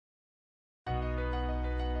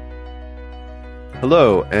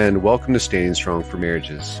Hello, and welcome to Staying Strong for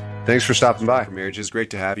Marriages. Thanks for stopping by. For Marriages, great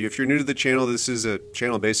to have you. If you're new to the channel, this is a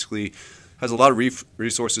channel basically has a lot of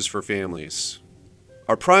resources for families.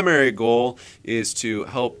 Our primary goal is to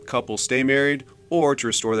help couples stay married or to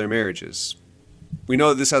restore their marriages. We know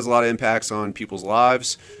that this has a lot of impacts on people's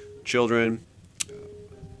lives, children.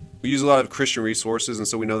 We use a lot of Christian resources, and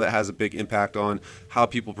so we know that has a big impact on how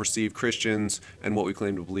people perceive Christians and what we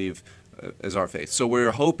claim to believe as our faith. So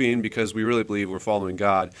we're hoping, because we really believe we're following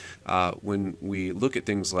God, when we look at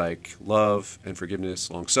things like love and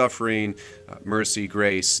forgiveness, long-suffering, mercy,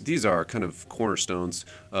 grace, these are kind of cornerstones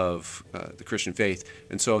of the Christian faith.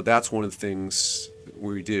 And so that's one of the things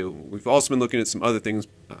we do. We've also been looking at some other things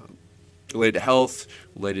related to health,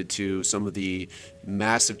 related to some of the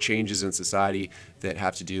massive changes in society that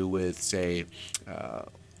have to do with, say,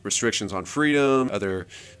 restrictions on freedom, other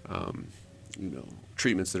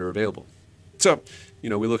treatments that are available. So, we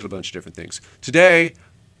look at a bunch of different things. Today,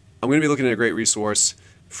 I'm going to be looking at a great resource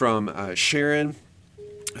from Sharon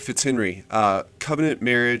Fitzhenry, Covenant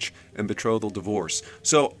Marriage and Betrothal Divorce.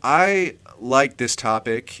 So I like this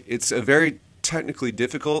topic. It's a very technically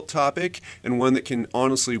difficult topic and one that can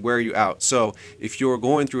honestly wear you out. So if you're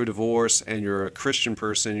going through a divorce and you're a Christian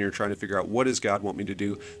person, you're trying to figure out what does God want me to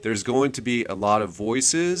do, there's going to be a lot of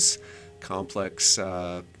voices, complex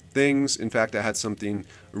things. In fact, I had something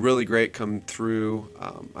really great come through.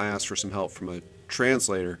 I asked for some help from a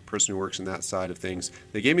translator, person who works in that side of things.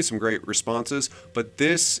 They gave me some great responses, but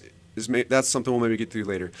that's something we'll maybe get through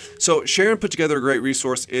later. So Sharon put together a great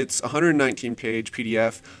resource. It's a 119-page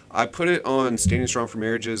PDF. I put it on Standing Strong for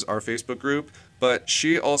Marriages, our Facebook group, but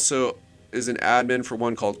she also is an admin for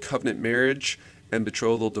one called Covenant Marriage and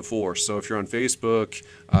Betrothal Divorce. So if you're on Facebook,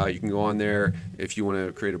 you can go on there. If you want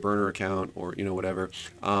to create a burner account or whatever,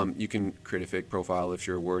 you can create a fake profile if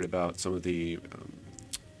you're worried about some of the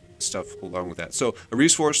stuff along with that. So a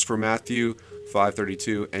resource for Matthew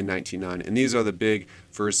 5:32 and 19:9, and these are the big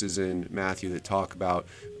verses in Matthew that talk about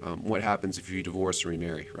what happens if you divorce and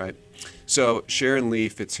remarry, right? So Sharon Lee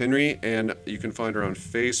Fitzhenry, and you can find her on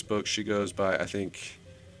Facebook. She goes by, I think,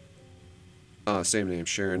 same name,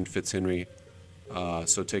 Sharon Fitzhenry.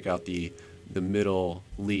 So take out the middle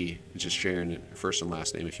Lee, just Sharon, first and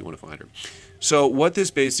last name if you want to find her. So what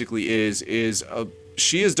this basically is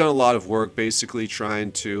she has done a lot of work basically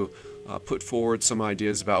trying to put forward some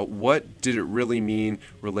ideas about what did it really mean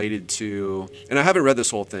related to, and I haven't read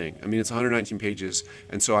this whole thing. I mean, it's 119 pages,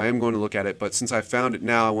 and so I am going to look at it, but since I found it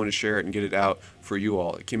now, I want to share it and get it out for you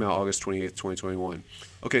all. It came out August 28th, 2021.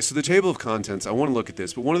 Okay, so the table of contents, I want to look at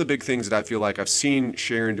this, but one of the big things that I feel like I've seen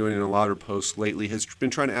Sharon doing in a lot of her posts lately has been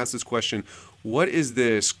trying to ask this question: what is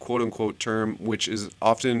this quote-unquote term, which is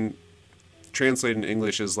often translated in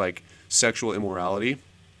English as like sexual immorality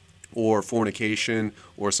or fornication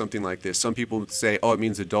or something like this? Some people would say, oh, it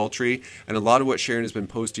means adultery. And a lot of what Sharon has been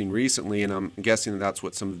posting recently, and I'm guessing that's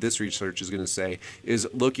what some of this research is going to say, is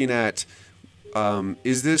looking at,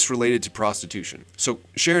 is this related to prostitution? So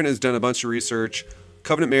Sharon has done a bunch of research: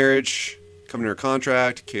 covenant marriage, covenant or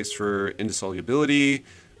contract, case for indissolubility,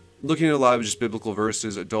 looking at a lot of just biblical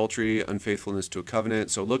verses, adultery, unfaithfulness to a covenant.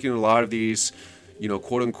 So looking at a lot of these,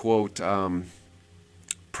 quote unquote,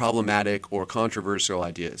 problematic or controversial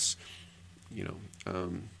ideas.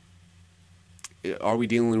 Are we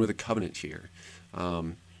dealing with a covenant here?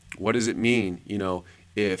 What does it mean,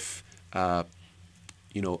 if a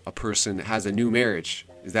person has a new marriage?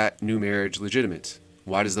 Is that new marriage legitimate?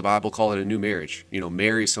 Why does the Bible call it a new marriage?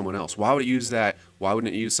 Marry someone else. Why would it use that? Why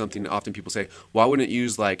wouldn't it use something often people say, why wouldn't it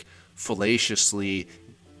use like fallaciously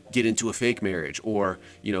get into a fake marriage, or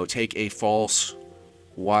take a false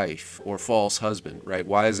wife or false husband, right?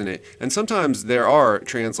 Why isn't it? And sometimes there are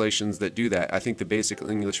translations that do that. I think the basic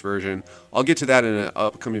English version, I'll get to that in an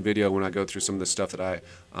upcoming video when I go through some of the stuff that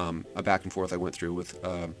a back and forth I went through with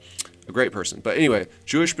a great person. But anyway,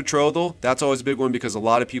 Jewish betrothal, that's always a big one because a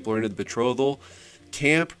lot of people are into the betrothal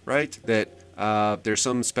camp, right? That there's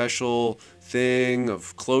some special thing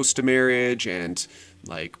of close to marriage and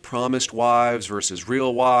like promised wives versus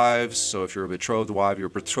real wives. So if you're a betrothed wife, you're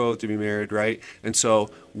betrothed to be married, right? And so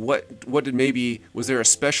was there a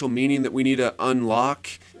special meaning that we need to unlock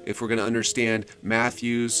if we're going to understand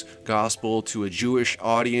Matthew's gospel to a Jewish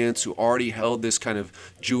audience who already held this kind of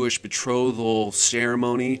Jewish betrothal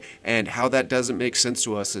ceremony, and how that doesn't make sense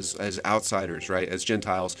to us as outsiders, right? As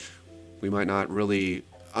Gentiles, we might not really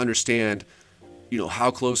understand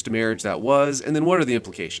how close to marriage that was, and then what are the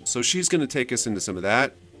implications. So she's going to take us into some of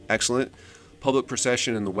that. Excellent. Public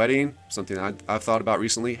procession and the wedding, something I've thought about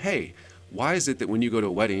recently. Hey, why is it that when you go to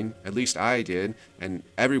a wedding, at least I did, and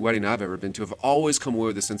every wedding I've ever been to, I've always come away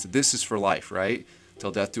with the sense that this is for life, right?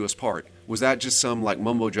 till death do us part. Was that just some like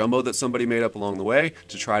mumbo jumbo that somebody made up along the way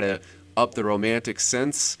to try to up the romantic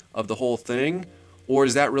sense of the whole thing? Or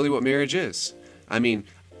is that really what marriage is? I mean,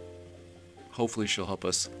 hopefully she'll help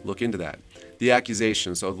us look into that. The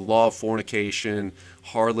accusations, so the law of fornication,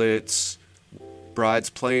 harlots, brides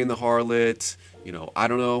playing the harlot, you know, I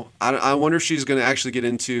don't know. I wonder if she's going to actually get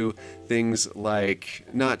into things like,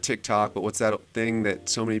 not TikTok, but what's that thing that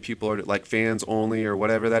so many people are, like fans only or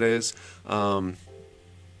whatever that is.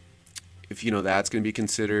 If, you know, that's going to be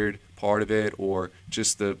considered part of it, or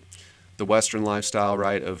just the Western lifestyle,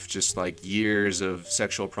 right, of just like years of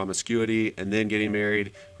sexual promiscuity and then getting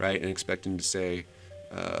married, right, and expecting to stay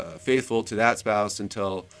faithful to that spouse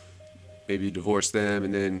until maybe you divorce them,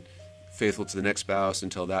 and then faithful to the next spouse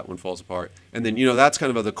until that one falls apart. And then, you know, that's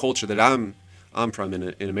kind of the culture that I'm from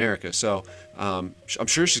in America. So I'm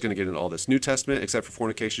sure she's going to get into all this. New Testament, except for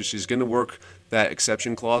fornication, she's going to work that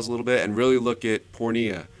exception clause a little bit and really look at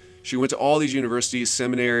Pornia. She went to all these universities,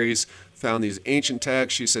 seminaries, found these ancient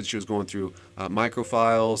texts. She said she was going through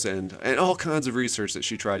microfiles and all kinds of research that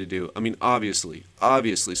she tried to do. I mean, obviously.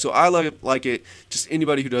 So I like it. Just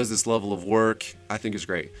anybody who does this level of work, I think is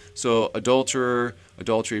great. So adulterer,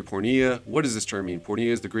 adultery, porneia. What does this term mean? Porneia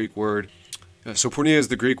is the Greek word. So porneia is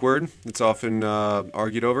the Greek word. It's often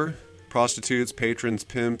argued over. Prostitutes, patrons,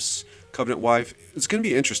 pimps, covenant wife. It's going to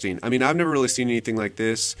be interesting. I mean, I've never really seen anything like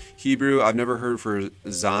this. Hebrew, I've never heard for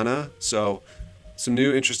zana. So some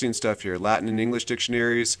new interesting stuff here. Latin and English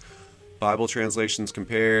dictionaries, Bible translations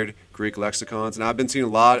compared, Greek lexicons. And I've been seeing a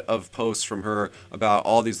lot of posts from her about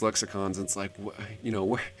all these lexicons. And it's like, you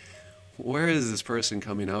know, where is this person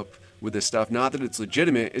coming up with this stuff? Not that it's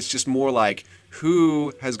legitimate. It's just more like,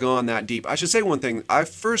 who has gone that deep? I should say one thing. I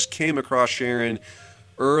first came across Sharon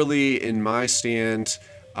early in my stand,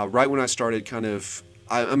 right when I started kind of,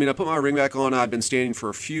 I mean, I put my ring back on. I've been standing for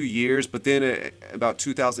a few years, but then about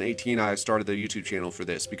 2018, I started the YouTube channel for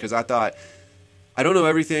this because I thought, I don't know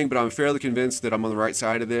everything, but I'm fairly convinced that I'm on the right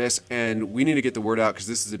side of this, and we need to get the word out because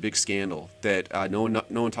this is a big scandal that no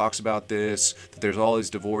one talks about this, that there's all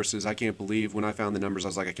these divorces. I can't believe, when I found the numbers, I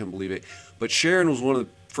was like, I can't believe it. But Sharon was one of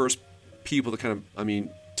the first people that kind of, I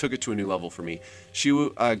mean, took it to a new level for me. She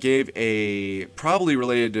gave a, probably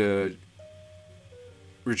related to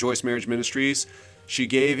Rejoice Marriage Ministries, she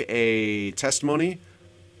gave a testimony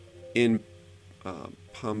in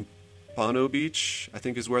Pompano Beach, I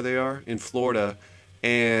think is where they are, in Florida,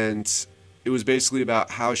 and it was basically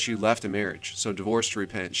about how she left a marriage, so divorce to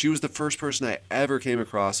repent. She was the first person I ever came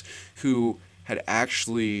across who had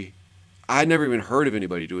actually, I'd never even heard of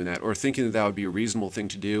anybody doing that or thinking that that would be a reasonable thing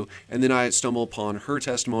to do. And then I stumbled upon her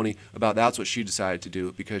testimony about that's what she decided to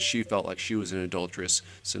do because she felt like she was an adulterous,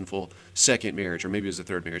 sinful second marriage, or maybe it was a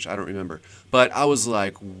third marriage. I don't remember. But I was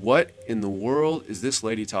like, what in the world is this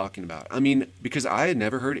lady talking about? I mean, because I had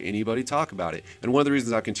never heard anybody talk about it. And one of the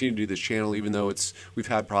reasons I continue to do this channel, even though we've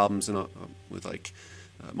had problems with like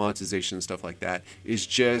monetization and stuff like that, is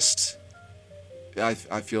just, I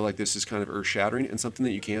feel like this is kind of earth-shattering and something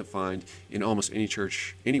that you can't find in almost any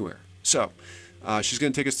church anywhere. So she's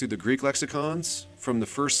going to take us through the Greek lexicons from the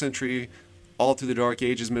 1st century all through the Dark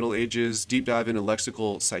Ages, Middle Ages, deep dive into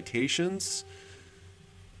lexical citations,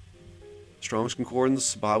 Strong's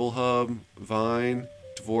Concordance, Bible Hub, Vine,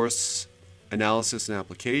 divorce analysis and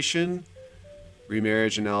application,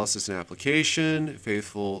 remarriage analysis and application,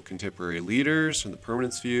 faithful contemporary leaders from the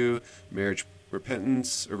permanence view, marriage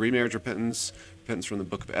repentance, or remarriage repentance, repentance from the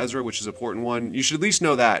book of Ezra, which is an important one. You should at least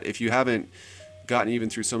know that if you haven't gotten even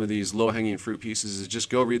through some of these low-hanging fruit pieces, is just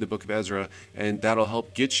go read the book of Ezra, and that'll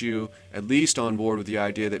help get you at least on board with the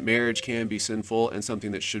idea that marriage can be sinful and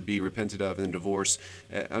something that should be repented of, and divorce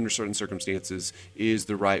under certain circumstances is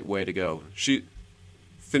the right way to go. She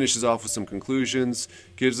finishes off with some conclusions,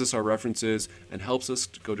 gives us our references, and helps us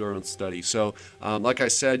to go do our own study. So, like I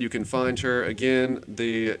said, you can find her, again,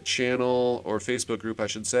 the channel, or Facebook group, I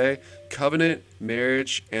should say, Covenant,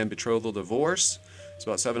 Marriage, and Betrothal Divorce. It's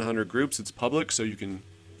about 700 groups. It's public, so you can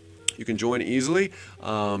join easily.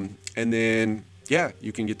 And then, yeah,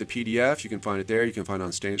 you can get the PDF. You can find it there. You can find it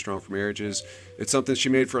on Staying Strong for Marriages. It's something she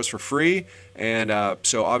made for us for free. And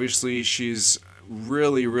so obviously she's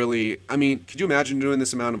really, I mean, could you imagine doing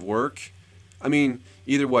this amount of work? I mean,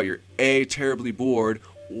 either what, you're A, terribly bored,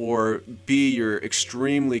 or B, you're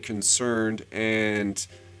extremely concerned and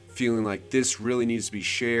feeling like this really needs to be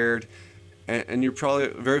shared. And you're probably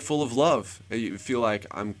very full of love. You feel like,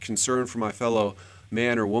 I'm concerned for my fellow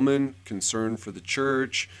man or woman, concerned for the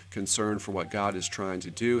church, concerned for what God is trying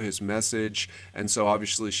to do, his message. And so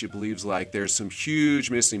obviously she believes like there's some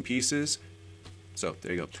huge missing pieces. So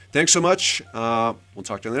there you go. Thanks so much. We'll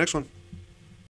talk to you on the next one.